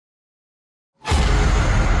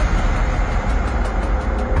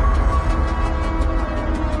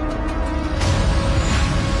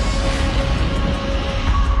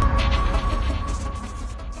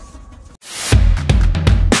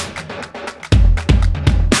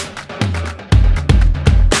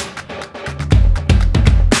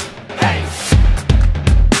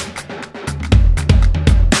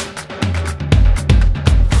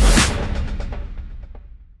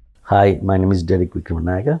Hi, my name is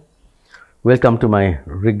Wickramanayake. Welcome to my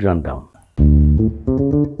rig rundown.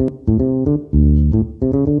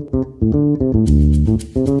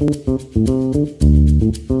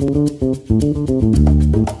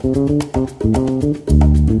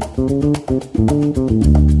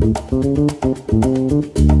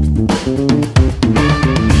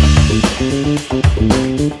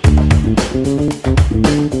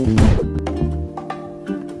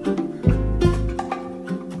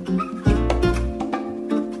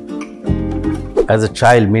 As a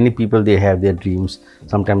child, many people, they have their dreams.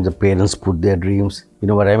 Sometimes the parents put their dreams, you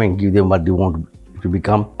know what I mean, give them what they want to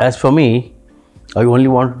become. As for me, I only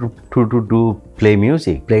wanted to play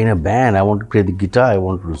music, play in a band. I want to play the guitar, I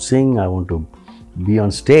want to sing, I want to be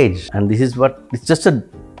on stage. And this is what, it's just a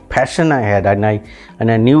passion I had, and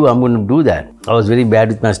I knew I'm going to do that. I was very bad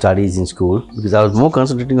with my studies in school because I was more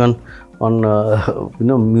concentrating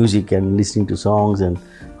on music and listening to songs and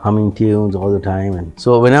humming tunes all the time. And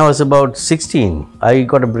so when I was about 16, I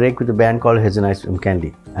got a break with a band called Hezenice from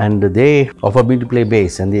Candy, and they offered me to play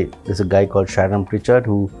bass. And there's a guy called Sharon Pritchard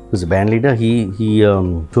who was a band leader. He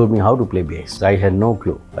told me how to play bass. I had no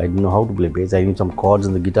clue. I didn't know how to play bass. I knew some chords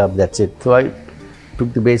on the guitar, but that's it. So I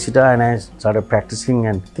took the bass guitar and I started practicing,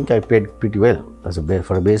 and I think I played pretty well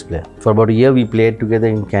for a bass player. For about a year we played together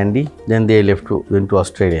in Candy. Then they went to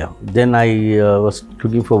Australia. Then I was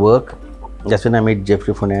looking for work. That's when I met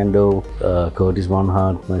Jeffrey Fernando, Curtis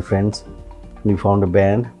Monhart, my friends. We found a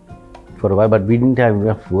band for a while, but we didn't have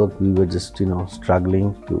enough work. We were just,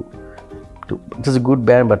 struggling to. It was a good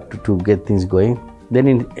band, but to get things going. Then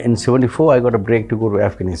in '74, I got a break to go to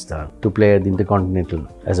Afghanistan to play at the Intercontinental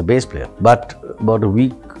as a bass player. But about a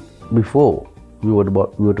week before we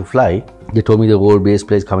were to fly, they told me the old bass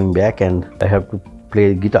player is coming back and I have to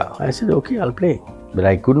play guitar. I said, okay, I'll play. But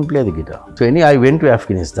I couldn't play the guitar. So anyway, I went to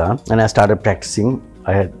Afghanistan and I started practicing.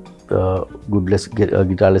 I had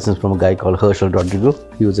guitar lessons from a guy called Herschel Rodrigo.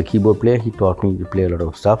 He was a keyboard player. He taught me to play a lot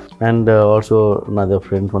of stuff. And also another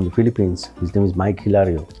friend from the Philippines. His name is Mike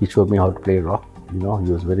Hilario. He showed me how to play rock. He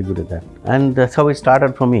was very good at that. And that's how it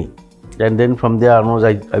started for me. And then from there onwards,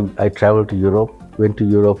 I traveled to Europe. Went to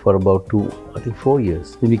Europe for about 4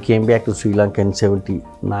 years. Then we came back to Sri Lanka in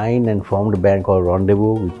 '79 and formed a band called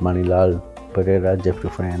Rendezvous with Manilal Pereira, Jeffrey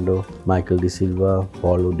Fernando, Michael De Silva,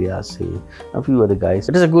 Paulo Diaz, a few other guys.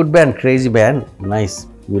 It is a good band, crazy band, nice,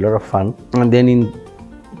 a lot of fun. And then in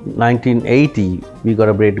 1980, we got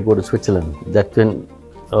a break to go to Switzerland. That's when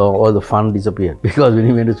all the fun disappeared, because when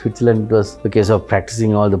we went to Switzerland, it was a case of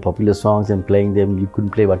practicing all the popular songs and playing them. You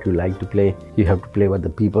couldn't play what you like to play. You have to play what the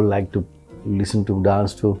people like to listen to,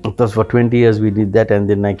 dance to. It was for 20 years we did that, and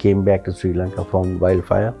then I came back to Sri Lanka, formed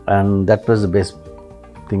Wildfire, and that was the best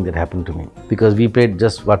thing that happened to me, because we played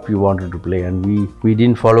just what we wanted to play, and we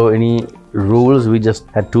didn't follow any rules. We just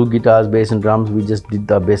had 2 guitars, bass and drums. We just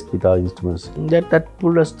did our best with our instruments. That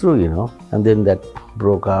pulled us through, and then that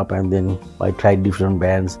broke up, and then I tried different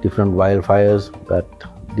bands, different Wildfires, but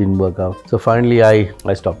didn't work out. So finally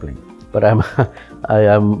I stopped playing. But I'm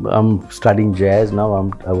studying jazz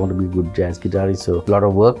now. I want to be a good jazz guitarist. So a lot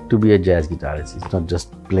of work to be a jazz guitarist. It's not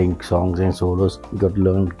just playing songs and solos. You got to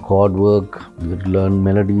learn chord work. You got to learn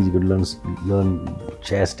melodies. You got to learn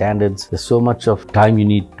jazz standards. There's so much of time you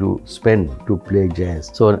need to spend to play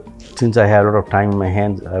jazz. So since I have a lot of time in my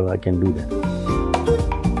hands, I can do that.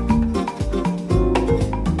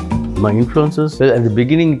 My influences, well, at the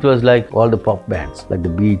beginning it was like all the pop bands, like the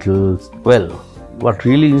Beatles. Well, what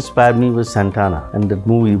really inspired me was Santana and that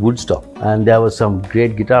movie Woodstock, and there were some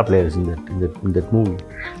great guitar players in that movie,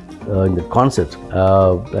 in that concert.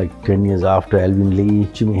 Like 10 years after, Elvin Lee,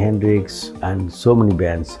 Jimi Hendrix, and so many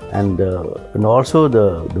bands, and also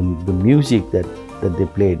the music that they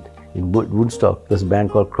played in Woodstock. There's a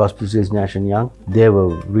band called Crosby, Stills, Nash and Young. They were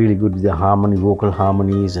really good with their vocal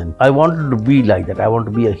harmonies, and I wanted to be like that. I want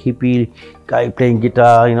to be a hippie guy playing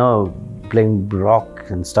guitar, playing rock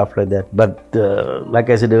and stuff like that. But like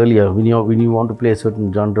I said earlier, when you want to play a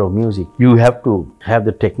certain genre of music, you have to have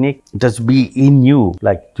the technique just be in you.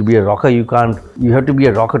 Like to be a rocker, you have to be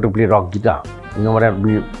a rocker to play rock guitar. You know what I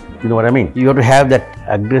mean? You have to have that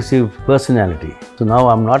aggressive personality. So now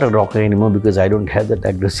I'm not a rocker anymore because I don't have that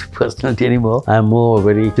aggressive personality anymore. I'm more a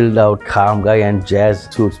very chilled out, calm guy, and jazz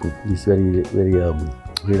suits me. It's very, very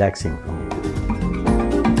relaxing for me.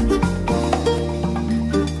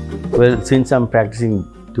 Well, since I'm practicing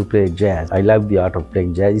to play jazz, I love the art of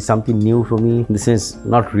playing jazz. It's something new for me. This is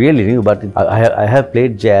not really new, but I have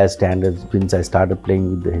played jazz standards since I started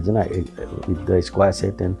playing with the Esquire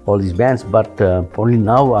set and all these bands. But only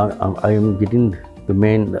now I am getting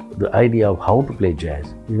the idea of how to play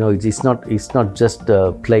jazz. You know, it's not just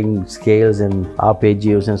playing scales and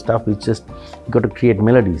arpeggios and stuff. It's just you got to create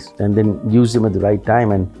melodies and then use them at the right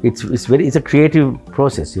time, and it's a creative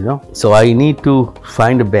process, you know. So I need to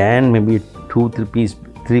find a band, maybe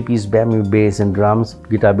three-piece band with bass and drums,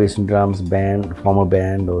 guitar, bass and drums band, form a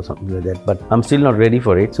band or something like that. But I'm still not ready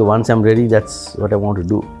for it. So once I'm ready, that's what I want to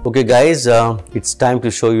do. Okay guys, it's time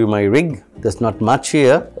to show you my rig. There's not much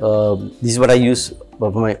here. This is what I use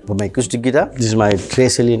for my acoustic guitar. This is my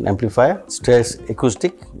Trace-Alien amplifier, Trace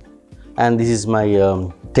acoustic, and this is my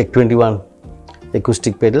Tech 21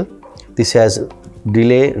 acoustic pedal. This has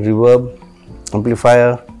delay, reverb,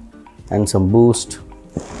 amplifier, and some boost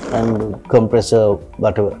and compressor,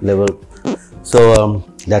 whatever level. So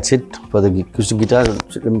that's it for the acoustic guitar.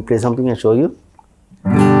 Let me play something and show you.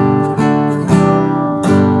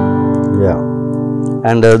 Yeah,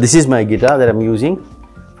 and this is my guitar that I'm using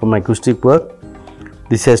for my acoustic work.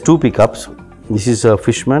 This has two pickups. This is a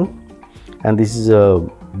Fishman, and this is a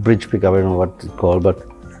bridge pickup. I don't know what it's called, but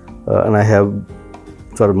and I have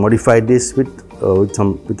sort of modified this with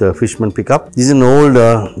a Fishman pickup. This is an old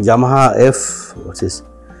Yamaha what's this?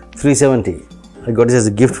 370. I got this as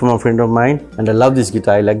a gift from a friend of mine, and I love this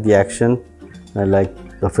guitar. I like the action. I like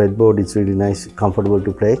the fretboard. It's really nice, comfortable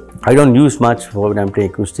to play. I don't use much for when I'm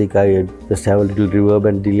playing acoustic. I just have a little reverb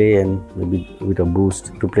and delay and maybe a bit of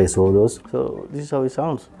boost to play solos. So this is how it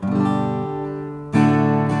sounds.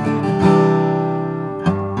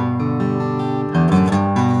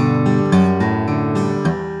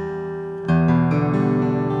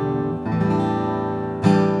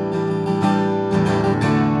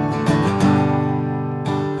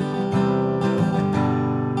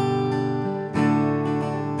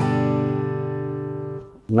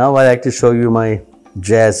 Now I like to show you my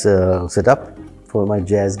jazz setup for my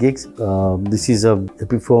jazz gigs. This is a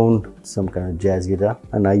Epiphone, some kind of jazz guitar,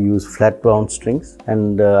 and I use flat wound strings,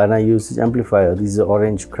 and I use this amplifier. This is an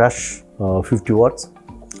Orange Crush 50 watts.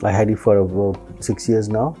 I had it for about 6 years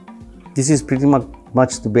now. This is pretty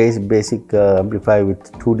much the basic amplifier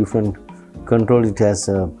with two different controls. It has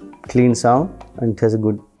a clean sound and it has a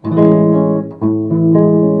good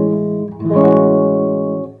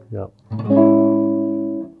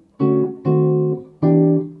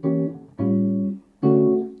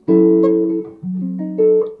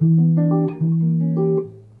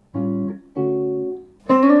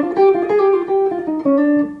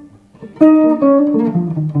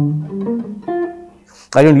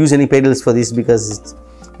I don't use any pedals for this because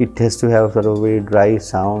it has to have sort of a very dry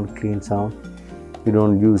sound, clean sound. You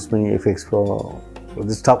don't use many effects for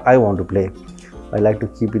the stuff I want to play. I like to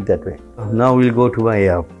keep it that way. Now we'll go to my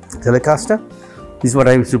Telecaster. This is what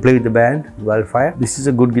I used to play with the band, Wildfire. This is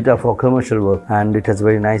a good guitar for commercial work, and it has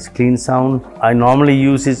very nice clean sound. I normally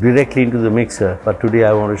use it directly into the mixer, but today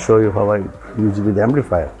I want to show you how I use it with the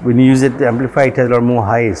amplifier. When you use it, the amplifier, it has a lot more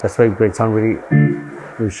highs. That's why it sounds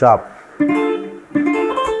very sharp.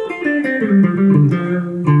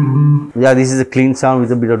 Yeah, this is a clean sound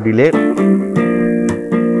with a bit of delay.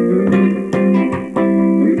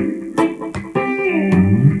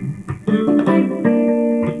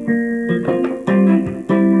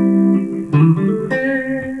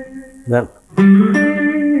 Then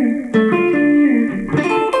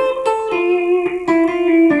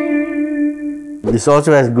this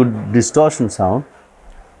also has good distortion sound.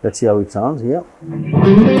 Let's see how it sounds here.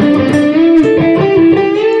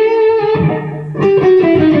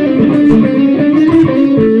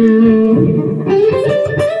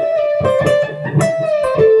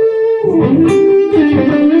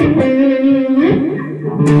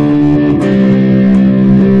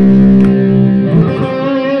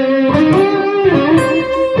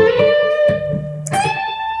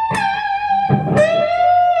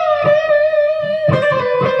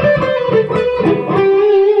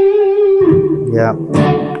 Yeah.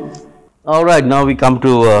 All right, now we come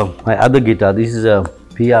to my other guitar. This is a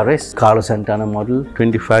PRS, Carlos Santana model,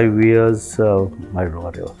 25 years, I don't know,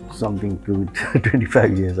 whatever, something to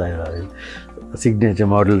 25 years, I don't know, a signature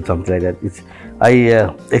model, something like that.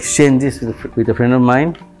 I exchanged this with a friend of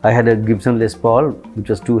mine. I had a Gibson Les Paul, which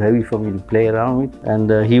was too heavy for me to play around with,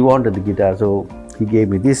 and he wanted the guitar, so he gave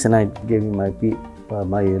me this, and I gave him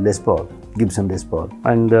my Les Paul, Gibson Les Paul.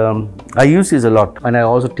 And I use this a lot, and I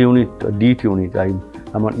also tune it, detune it.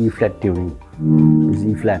 I'm on E-flat tuning. This is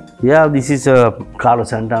E-flat. Yeah, this is Carlos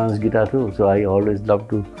Santana's guitar too, so I always love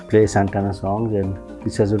to play Santana songs, and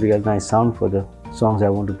this has a real nice sound for the songs I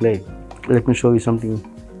want to play. Let me show you something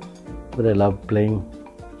that I love playing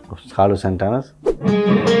of Carlos Santana's.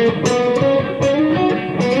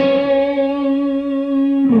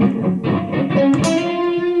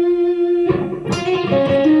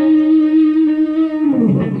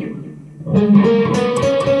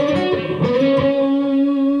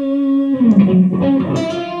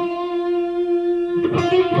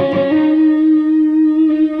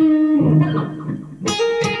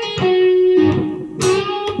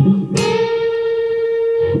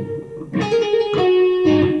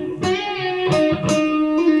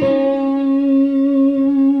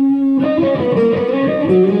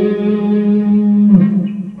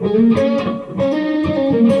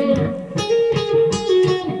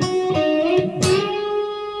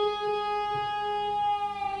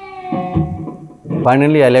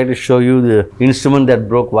 Finally, I like to show you the instrument that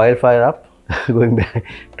broke wildfire up, going back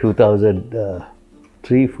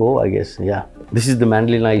 2003, 4, I guess. Yeah, this is the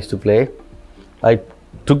mandolin I used to play. I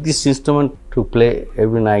took this instrument to play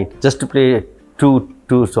every night, just to play two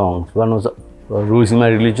songs. One was "Rules in My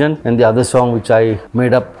Religion," and the other song which I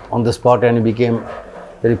made up on the spot, and it became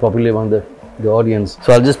very popular among the audience.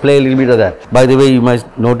 So I'll just play a little bit of that. By the way, you must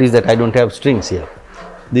notice that I don't have strings here.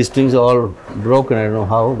 These strings are all broken. I don't know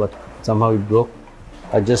how, but somehow it broke.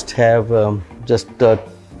 I just have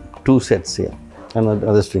two sets here and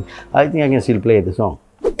another string. I think I can still play the song.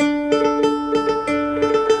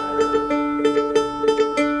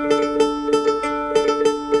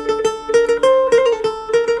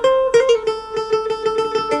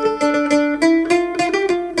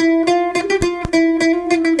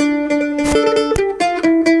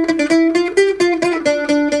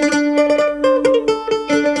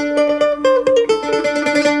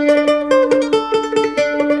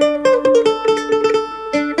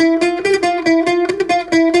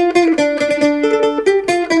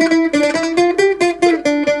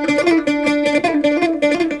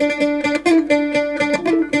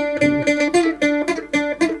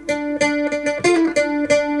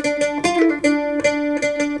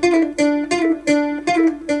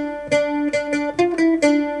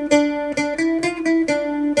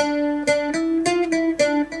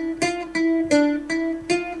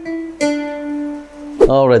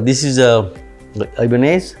 Alright, this is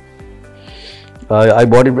Ibanez. I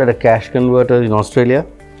bought it at a cash converter in Australia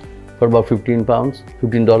for about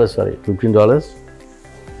 $15, sorry, $15.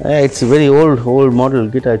 It's a very old model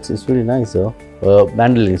guitar. It's really nice though.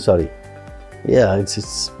 Mandolin, sorry. Yeah,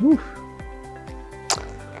 it's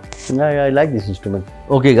I like this instrument.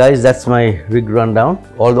 Okay guys, that's my rig rundown.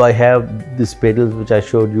 Although I have these pedals which I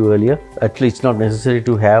showed you earlier, actually it's not necessary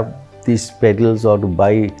to have these pedals or to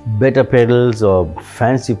buy better pedals or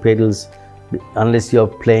fancy pedals unless you're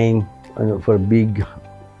playing for a big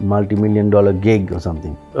multi-million-dollar gig or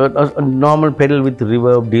something. A normal pedal with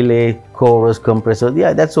reverb, delay, chorus, compressor,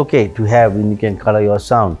 yeah, that's okay to have, and you can color your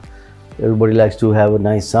sound. Everybody likes to have a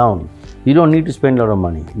nice sound. You don't need to spend a lot of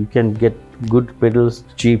money. You can get good pedals,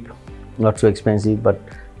 cheap, not so expensive,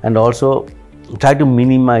 and also try to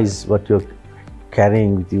minimize what you're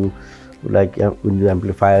carrying with you, like with the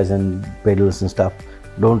amplifiers and pedals and stuff.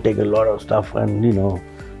 Don't take a lot of stuff and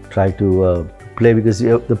try to play, because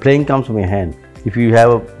the playing comes from your hand. If you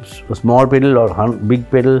have a small pedal or big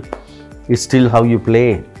pedal, it's still how you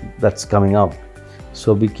play that's coming out.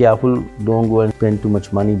 So be careful, don't go and spend too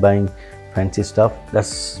much money buying fancy stuff.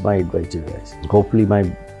 That's my advice to you guys. Hopefully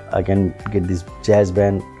I can get this jazz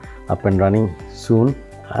band up and running soon,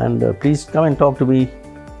 and please come and talk to me,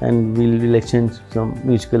 and we'll exchange some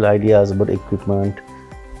musical ideas about equipment,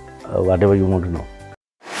 whatever you want to know.